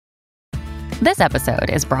This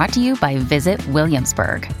episode is brought to you by Visit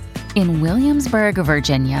Williamsburg. In Williamsburg,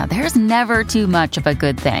 Virginia, there's never too much of a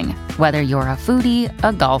good thing. Whether you're a foodie,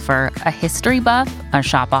 a golfer, a history buff, a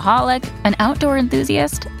shopaholic, an outdoor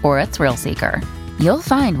enthusiast, or a thrill seeker, you'll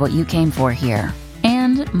find what you came for here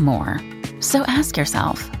and more. So ask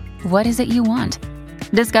yourself, what is it you want?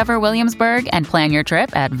 Discover Williamsburg and plan your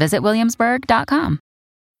trip at visitwilliamsburg.com.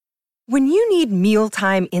 When you need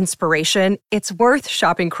mealtime inspiration, it's worth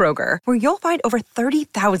shopping Kroger, where you'll find over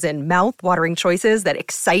 30,000 mouth-watering choices that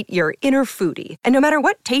excite your inner foodie. And no matter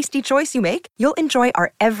what tasty choice you make, you'll enjoy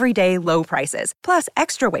our everyday low prices, plus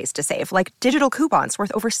extra ways to save, like digital coupons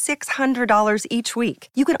worth over $600 each week.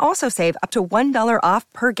 You can also save up to $1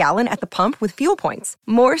 off per gallon at the pump with fuel points.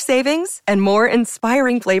 More savings and more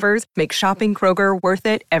inspiring flavors make shopping Kroger worth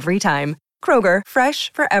it every time. Kroger,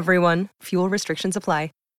 fresh for everyone. Fuel restrictions apply.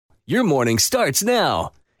 Your morning starts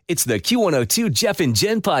now. It's the Q102 Jeff and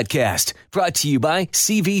Jen podcast, brought to you by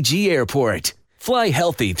CVG Airport. Fly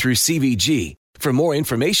healthy through CVG. For more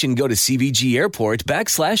information, go to CVG Airport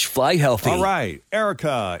 /fly healthy. All right.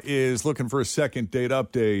 Erica is looking for a second date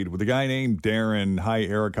update with a guy named Darren. Hi,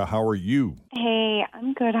 Erica. How are you? Hey,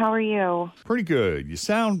 I'm good. How are you? Pretty good. You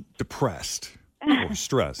sound depressed or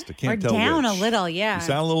stressed. I can't or tell down which. a little, yeah. You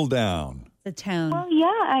sound a little down. The tone. Well, yeah,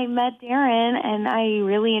 I met Darren, and I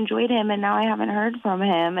really enjoyed him, and now I haven't heard from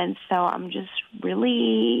him, and so I'm just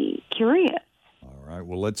really curious. All right.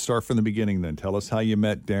 Well, let's start from the beginning then. Tell us how you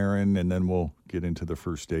met Darren, and then we'll get into the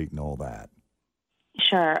first date and all that.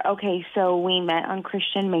 Sure. Okay, so we met on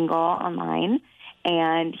Christian Mingle online,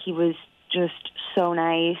 and he was just so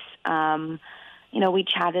nice. We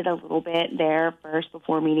chatted a little bit there first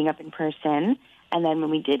before meeting up in person, and then when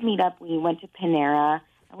we did meet up, we went to Panera.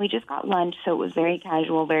 And we just got lunch, so it was very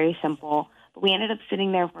casual, very simple. But we ended up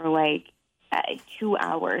sitting there for 2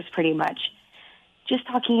 hours pretty much, just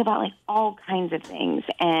talking about all kinds of things.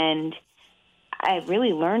 And I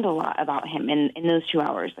really learned a lot about him in those 2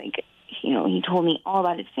 hours. He told me all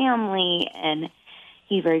about his family, and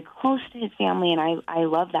he's very close to his family. And I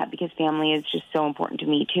love that because family is just so important to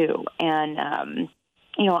me, too. And,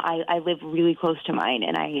 I live really close to mine,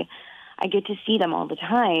 and I get to see them all the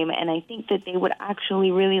time, and I think that they would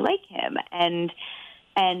actually really like him. And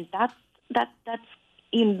that's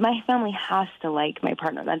my family has to like my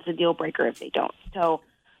partner. That's a deal breaker if they don't. So,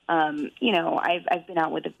 I've been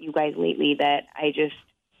out with a few guys lately that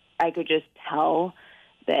I could just tell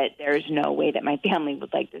that there's no way that my family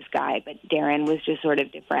would like this guy. But Darren was just sort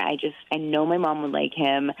of different. I know my mom would like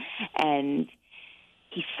him, and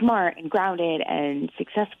he's smart and grounded and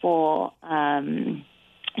successful.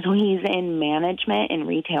 So he's in management and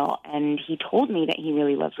retail, and he told me that he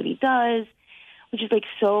really loves what he does, which is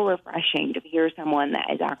so refreshing to hear someone that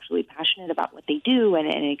is actually passionate about what they do and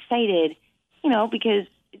excited, because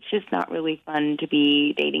it's just not really fun to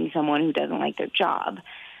be dating someone who doesn't like their job.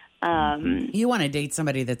 You want to date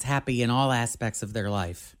somebody that's happy in all aspects of their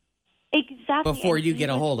life. Exactly. Before you get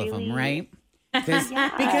a hold of them, right? Because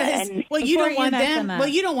you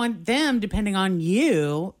don't want them depending on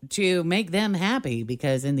you to make them happy,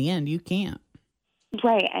 because in the end you can't.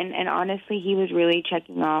 Right. And honestly, he was really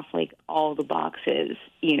checking off all the boxes,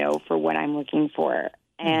 for what I'm looking for.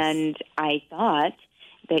 And I thought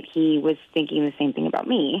that he was thinking the same thing about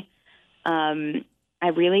me. I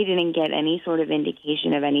really didn't get any sort of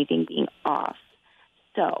indication of anything being off.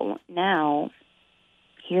 So now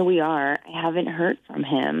here we are. I haven't heard from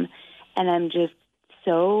him. And I'm just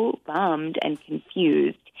so bummed and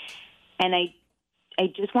confused. And I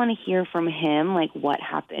just want to hear from him, what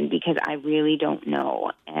happened, because I really don't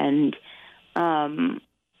know. And I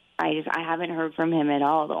haven't heard from him at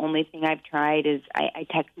all. The only thing I've tried is I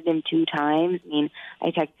texted him 2 times.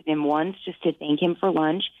 I texted him once just to thank him for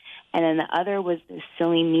lunch. And then the other was this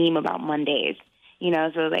silly meme about Mondays.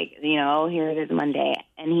 Here it is Monday,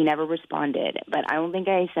 and he never responded. But I don't think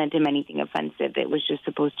I sent him anything offensive. It was just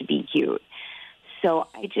supposed to be cute. So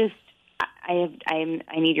I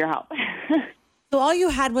need your help. So all you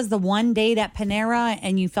had was the one date at Panera,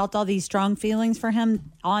 and you felt all these strong feelings for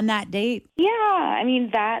him on that date? Yeah,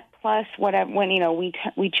 that plus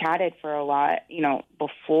we chatted for a lot,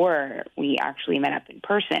 before we actually met up in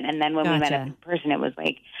person. And then when we met up in person, it was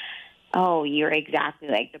oh, you're exactly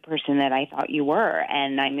like the person that I thought you were,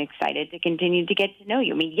 and I'm excited to continue to get to know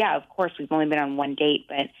you. Yeah, of course, we've only been on one date,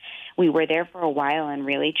 but we were there for a while and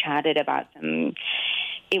really chatted about some,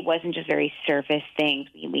 it wasn't just very surface things.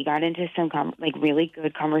 We got into some, really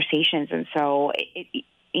good conversations, and so, do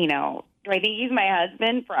I think he's my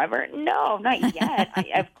husband forever? No, not yet.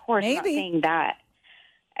 Of course, I'm not saying that.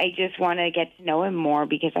 I just want to get to know him more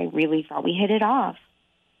because I really thought we hit it off.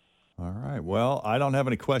 All right. Well, I don't have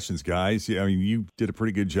any questions, guys. I mean, you did a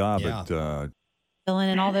pretty good job at filling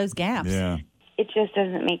in all those gaps. Yeah. It just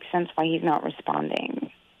doesn't make sense why he's not responding.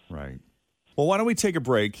 Right. Well, why don't we take a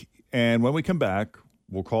break, and when we come back,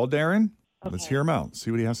 we'll call Darren. Okay. Let's hear him out, see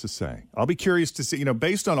what he has to say. I'll be curious to see,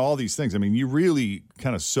 based on all these things, I mean, you really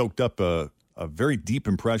kind of soaked up a very deep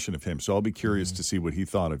impression of him, so I'll be curious to see what he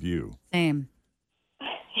thought of you. Same.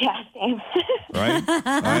 Yeah, same. Right?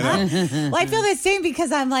 I know. Well, I feel the same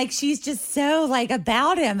because I'm like, she's just so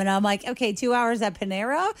about him. And I'm like, okay, 2 hours at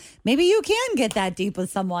Panera, maybe you can get that deep with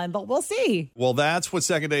someone, but we'll see. Well, that's what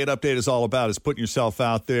Second Date Update is all about, is putting yourself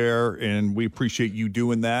out there. And we appreciate you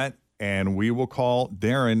doing that. And we will call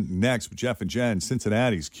Darren next with Jeff and Jen,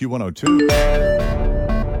 Cincinnati's Q102.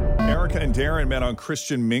 Erica and Darren met on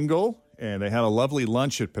Christian Mingle. And they had a lovely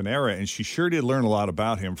lunch at Panera, and she sure did learn a lot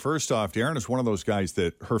about him. First off, Darren is one of those guys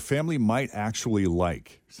that her family might actually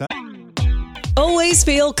like. Always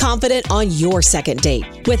feel confident on your second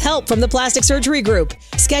date. With help from the Plastic Surgery Group.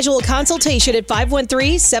 Schedule a consultation at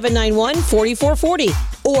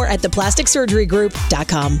 513-791-4440 or at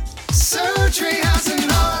theplasticsurgerygroup.com. Surgery has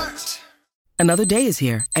an art. Another day is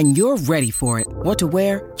here, and you're ready for it. What to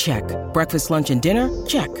wear? Check. Breakfast, lunch, and dinner?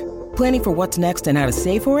 Check. Planning for what's next and how to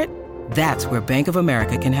save for it? That's where Bank of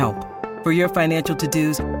America can help. For your financial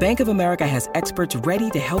to-dos, Bank of America has experts ready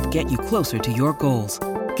to help get you closer to your goals.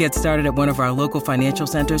 Get started at one of our local financial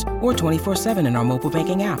centers or 24/7 in our mobile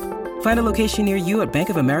banking app. Find a location near you at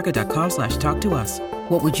bankofamerica.com/talktous.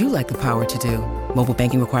 What would you like the power to do? Mobile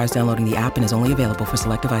banking requires downloading the app and is only available for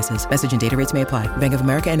select devices. Message and data rates may apply. Bank of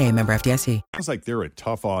America N.A., member FDIC. Sounds like they're a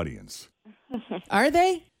tough audience. Are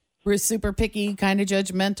they? We're super picky, kind of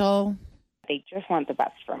judgmental. They just want the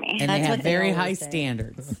best for me. And they have very high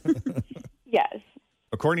standards. Yes.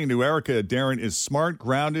 According to Erica, Darren is smart,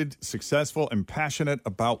 grounded, successful, and passionate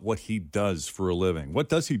about what he does for a living. What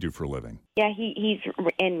does he do for a living? Yeah, he's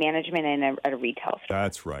in management and at a retail store.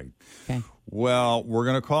 That's right. Okay. Well, we're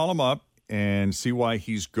going to call him up and see why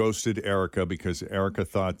he's ghosted Erica, because Erica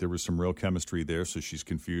thought there was some real chemistry there, so she's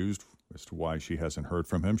confused as to why she hasn't heard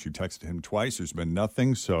from him. She texted him twice. There's been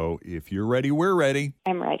nothing. So if you're ready, we're ready.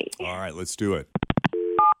 I'm ready. All right, let's do it.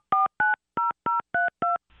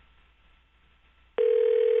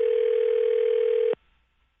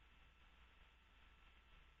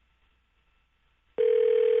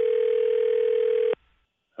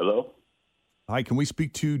 Hello? Hi, can we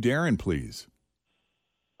speak to Darren, please?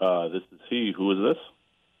 This is he. Who is this?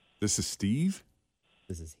 This is Steve?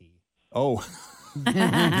 This is he. Oh.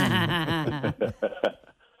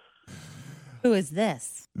 Who is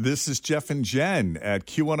this? This is Jeff and Jen at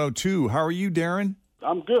Q102. How are you, Darren?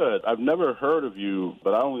 I'm good. I've never heard of you,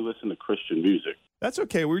 but I only listen to Christian music. That's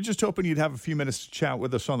okay. We were just hoping you'd have a few minutes to chat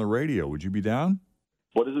with us on the radio. Would you be down?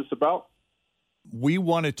 What is this about? We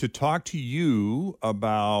wanted to talk to you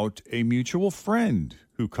about a mutual friend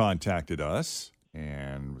who contacted us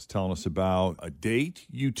and was telling us about a date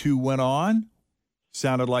you two went on.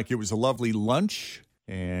 Sounded like it was a lovely lunch,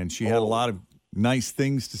 and she had a lot of nice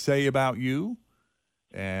things to say about you.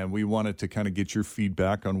 And we wanted to kind of get your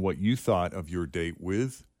feedback on what you thought of your date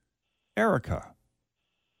with Erica.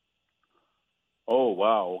 Oh,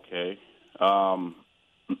 wow. Okay.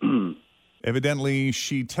 Evidently,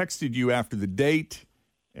 she texted you after the date,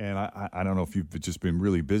 and I don't know if you've just been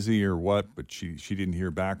really busy or what, but she didn't hear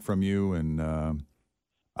back from you, and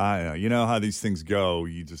you know how these things go.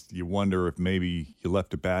 You wonder if maybe you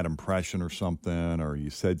left a bad impression or something, or you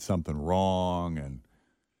said something wrong, and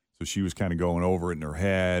so she was kind of going over it in her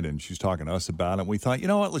head, and she's talking to us about it. And we thought, you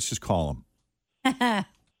know what, let's just call him.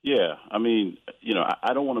 Yeah, I mean,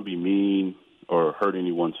 I don't want to be mean or hurt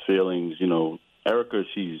anyone's feelings. Erica,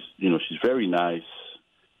 she's very nice.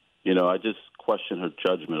 I just question her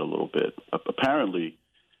judgment a little bit. Apparently,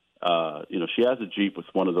 she has a Jeep with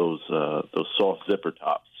one of those soft zipper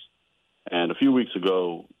tops. And a few weeks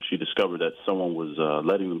ago, she discovered that someone was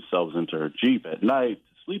letting themselves into her Jeep at night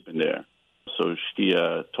to sleep in there. So she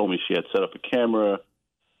told me she had set up a camera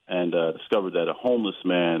and discovered that a homeless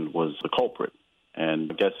man was the culprit.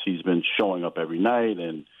 And I guess he's been showing up every night,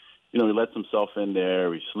 and he lets himself in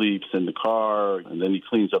there. He sleeps in the car, and then he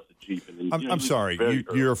cleans up the Jeep. And then, I'm sorry,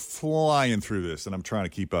 you're flying through this, and I'm trying to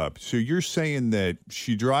keep up. So you're saying that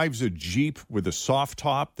she drives a Jeep with a soft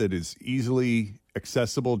top that is easily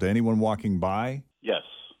accessible to anyone walking by? Yes.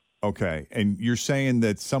 Okay, and you're saying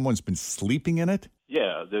that someone's been sleeping in it?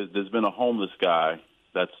 Yeah, there's been a homeless guy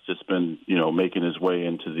that's just been, making his way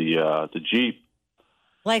into the Jeep.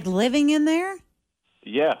 Like living in there?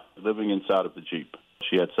 Yeah, living inside of the Jeep.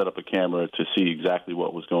 She had set up a camera to see exactly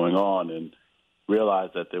what was going on and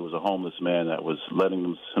realized that there was a homeless man that was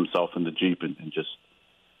letting himself in the Jeep and just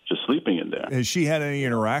just sleeping in there. Has she had any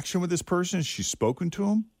interaction with this person? Has she spoken to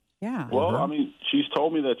him? Yeah. Well, I mean, she's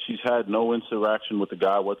told me that she's had no interaction with the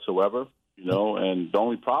guy whatsoever, and the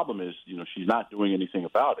only problem is, she's not doing anything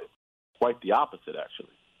about it. Quite the opposite, actually.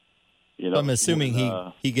 I'm assuming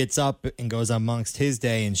he gets up and goes amongst his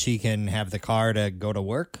day and she can have the car to go to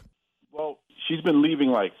work? Well, she's been leaving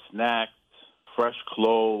like snacks, fresh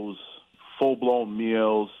clothes, full-blown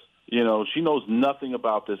meals. She knows nothing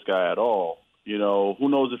about this guy at all. Who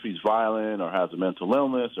knows if he's violent or has a mental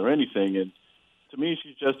illness or anything. And to me,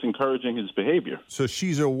 she's just encouraging his behavior. So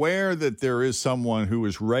she's aware that there is someone who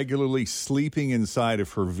is regularly sleeping inside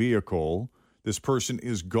of her vehicle. This person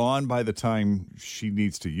is gone by the time she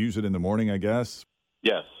needs to use it in the morning, I guess?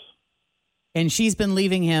 Yes. And she's been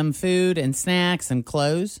leaving him food and snacks and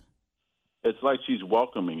clothes? It's like she's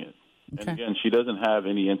welcoming it. Okay. And again, she doesn't have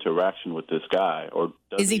any interaction with this guy.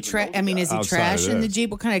 Is he is he trashing the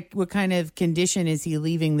Jeep? What kind of condition is he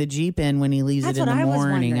leaving the Jeep in when he leaves it in the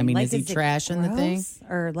morning? I mean, is he trashing the thing?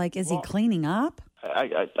 Or is he cleaning up?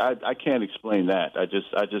 I can't explain that. I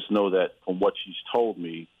just know that from what she's told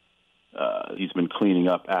me, he's been cleaning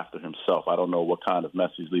up after himself. I don't know what kind of mess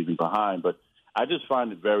he's leaving behind, but I just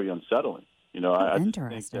find it very unsettling. I just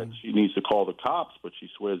think that she needs to call the cops, but she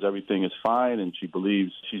swears everything is fine and she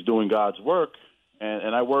believes she's doing God's work.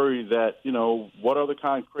 And I worry that, what other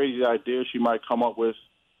kind of crazy ideas she might come up with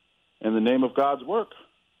in the name of God's work.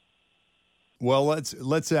 Well,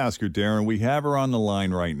 let's ask her, Darren. We have her on the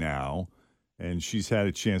line right now, and she's had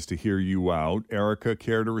a chance to hear you out. Erica,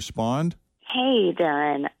 care to respond? Hey,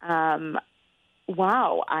 Darren.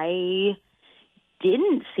 Wow, I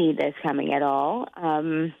didn't see this coming at all.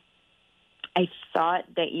 I thought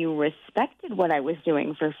that you respected what I was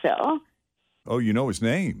doing for Phil. Oh, you know his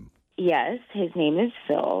name? Yes, his name is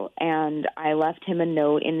Phil, and I left him a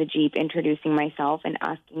note in the Jeep introducing myself and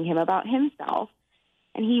asking him about himself,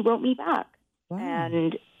 and he wrote me back. Wow.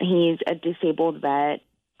 And he's a disabled vet,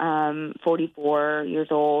 44 years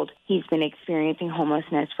old. He's been experiencing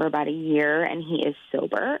homelessness for about a year, and he is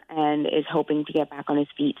sober and is hoping to get back on his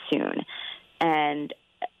feet soon. And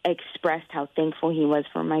expressed how thankful he was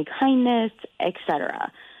for my kindness,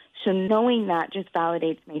 etc. So knowing that just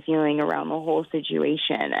validates my feeling around the whole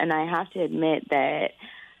situation. And I have to admit that,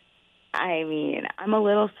 I'm a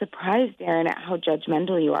little surprised, Darren, at how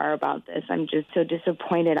judgmental you are about this. I'm just so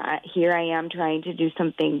disappointed. Here I am trying to do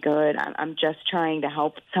something good. I'm just trying to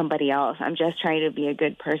help somebody else. I'm just trying to be a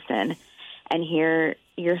good person. And here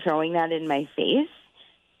you're throwing that in my face.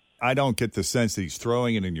 I don't get the sense that he's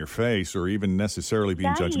throwing it in your face or even necessarily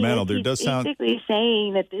being judgmental. There does sound basically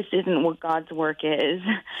saying that this isn't what God's work is,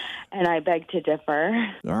 and I beg to differ.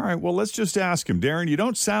 All right, well, let's just ask him. Darren, you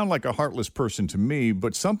don't sound like a heartless person to me,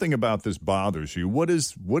 but something about this bothers you. What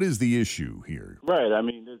is the issue here? Right. I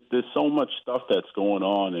mean, there's so much stuff that's going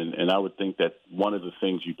on, and I would think that one of the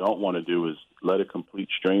things you don't want to do is let a complete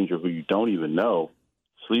stranger who you don't even know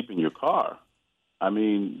sleep in your car. I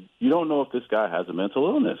mean, you don't know if this guy has a mental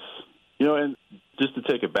illness. And just to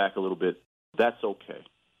take it back a little bit, that's okay.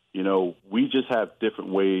 We just have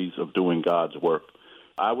different ways of doing God's work.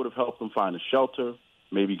 I would have helped him find a shelter,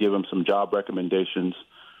 maybe give him some job recommendations,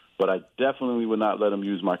 but I definitely would not let him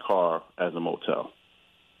use my car as a motel.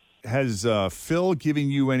 Has Phil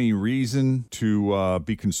given you any reason to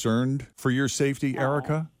be concerned for your safety,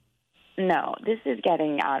 Erica? No, this is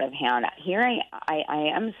getting out of hand. Here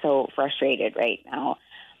I am so frustrated right now.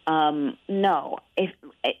 No,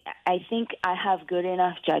 I think I have good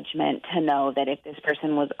enough judgment to know that if this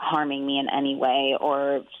person was harming me in any way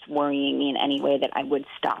or worrying me in any way, that I would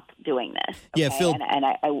stop doing this. Okay? Yeah, Phil. And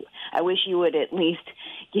I wish you would at least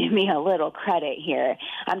give me a little credit here.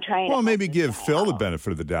 I'm trying to. Well, maybe give Phil the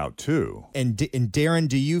benefit of the doubt, too. And Darren,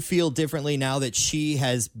 do you feel differently now that she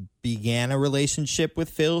has began a relationship with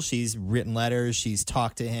Phil? She's written letters. She's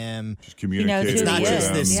talked to him. She's communicated. It's not with just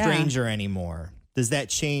him. this stranger anymore. Does that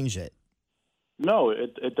change it? No,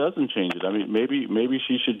 it doesn't change it. I mean, maybe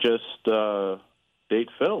she should just date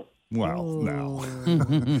Phil. Well, no.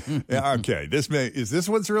 Yeah, okay. Is this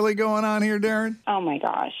what's really going on here, Darren? Oh, my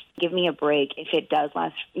gosh. Give me a break. If it does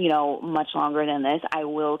last, much longer than this, I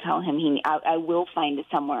will tell him I will find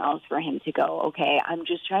somewhere else for him to go, okay? I'm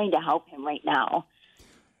just trying to help him right now.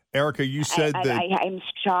 Erica, you said that... I'm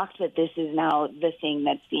shocked that this is now the thing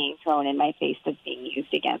that's being thrown in my face that's being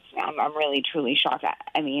used against me. I'm really, truly shocked.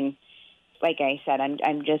 I mean, like I said,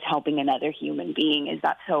 I'm just helping another human being. Is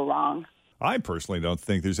that so wrong? I personally don't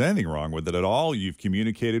think there's anything wrong with it at all. You've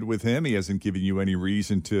communicated with him. He hasn't given you any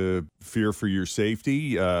reason to fear for your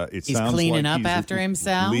safety. He's cleaning up after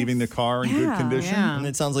himself, leaving the car in good condition. Yeah. And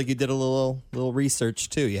it sounds like you did a little research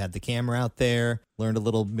too. You had the camera out there, learned a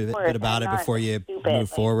little bit about it before you move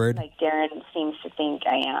forward. Like Darren seems to think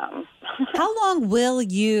I am. How long do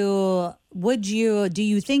you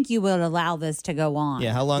think you would allow this to go on?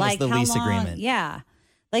 Yeah, how long is the lease agreement? Yeah.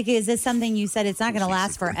 Like, is this something you said it's not going to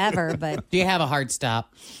last forever? But do you have a hard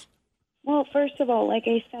stop? Well, first of all, like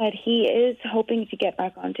I said, he is hoping to get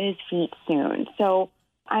back onto his feet soon. So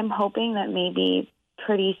I'm hoping that maybe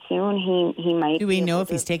pretty soon he might. Do we know if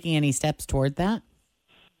he's taking any steps toward that?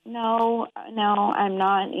 No, I'm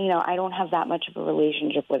not. I don't have that much of a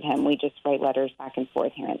relationship with him. We just write letters back and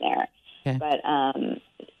forth here and there. Okay. But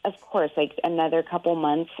of course, like another couple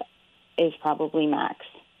months is probably max.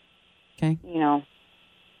 Okay.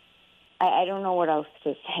 I don't know what else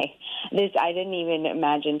to say. I didn't even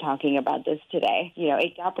imagine talking about this today.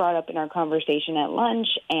 It got brought up in our conversation at lunch,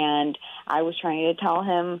 and I was trying to tell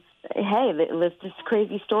him, hey, there's this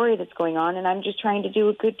crazy story that's going on, and I'm just trying to do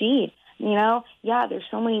a good deed. Yeah, there's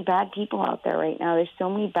so many bad people out there right now. There's so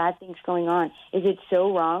many bad things going on. Is it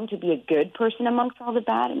so wrong to be a good person amongst all the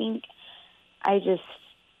bad? I mean,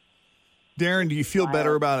 Darren, do you feel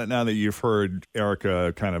better about it now that you've heard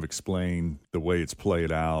Erica kind of explain the way it's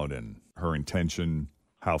played out and her intention,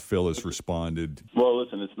 how Phil has responded? Well,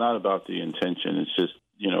 listen, it's not about the intention. It's just,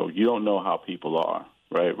 you don't know how people are,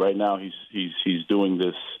 right? Right now he's doing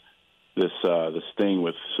this thing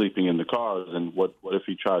with sleeping in the cars, and what if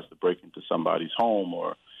he tries to break into somebody's home,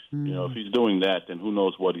 or if he's doing that, then who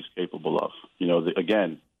knows what he's capable of?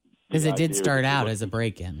 Because it did start out as a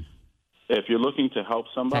break-in. If you're looking to help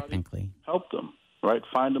somebody, technically, help them, right?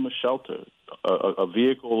 Find them a shelter. A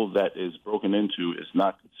vehicle that is broken into is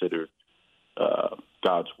not considered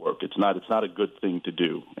God's work. It's not a good thing to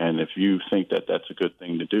do. And if you think that that's a good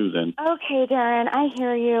thing to do, then okay, Darren, I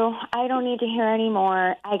hear you. I don't need to hear any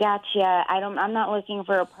more. I got you. I'm not looking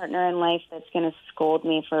for a partner in life that's going to scold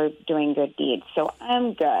me for doing good deeds. So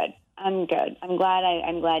I'm good. I'm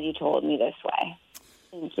glad you told me this way.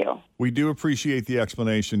 Thank you. We do appreciate the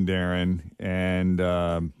explanation, Darren,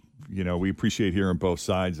 and we appreciate hearing both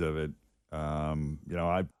sides of it.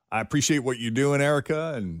 I appreciate what you're doing,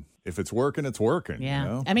 Erica, and if it's working, it's working.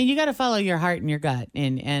 Yeah, I mean, you got to follow your heart and your gut,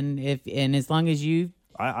 and as long as you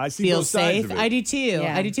I see feel both sides safe, of it. I do too.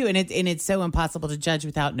 Yeah. I do too, and it's so impossible to judge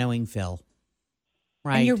without knowing Phil.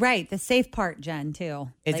 Right, and you're right. The safe part, Jen,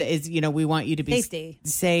 too. Is we want you to be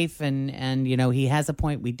safe, and he has a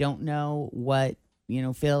point. We don't know what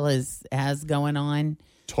Phil has going on.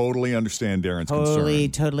 Totally understand Darren's concern.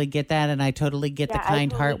 Totally get that, and I totally get the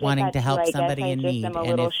kind heart wanting to help somebody in need. I'm a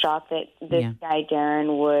little shocked that this guy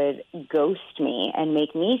Darren would ghost me and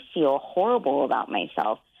make me feel horrible about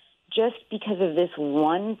myself just because of this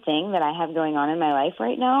one thing that I have going on in my life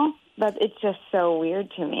right now. But it's just so weird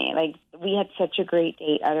to me. Like, we had such a great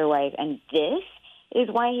date otherwise, and this is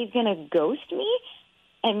why he's going to ghost me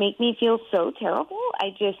and make me feel so terrible?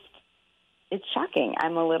 It's shocking.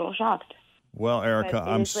 I'm a little shocked. Well, Erica,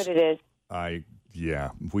 it is what it is.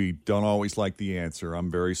 We don't always like the answer.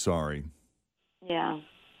 I'm very sorry. Yeah.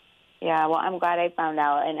 Well, I'm glad I found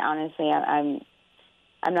out, and honestly, I'm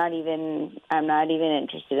not even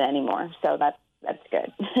interested anymore. So that's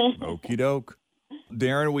good. Okie doke.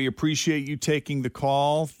 Darren, we appreciate you taking the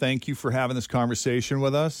call. Thank you for having this conversation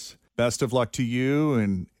with us. Best of luck to you,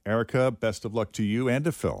 and Erica, best of luck to you and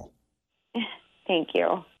to Phil. Thank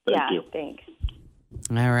you. Thank you. Thanks.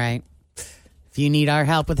 All right. If you need our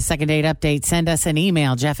help with a second date update, send us an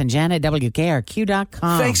email, Jeff and Jen at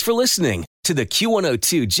WKRQ.com. Thanks for listening to the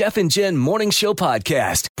Q102 Jeff and Jen Morning Show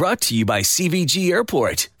podcast, brought to you by CVG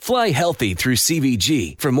Airport. Fly healthy through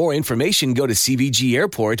CVG. For more information, go to CVG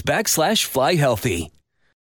Airport /fly healthy.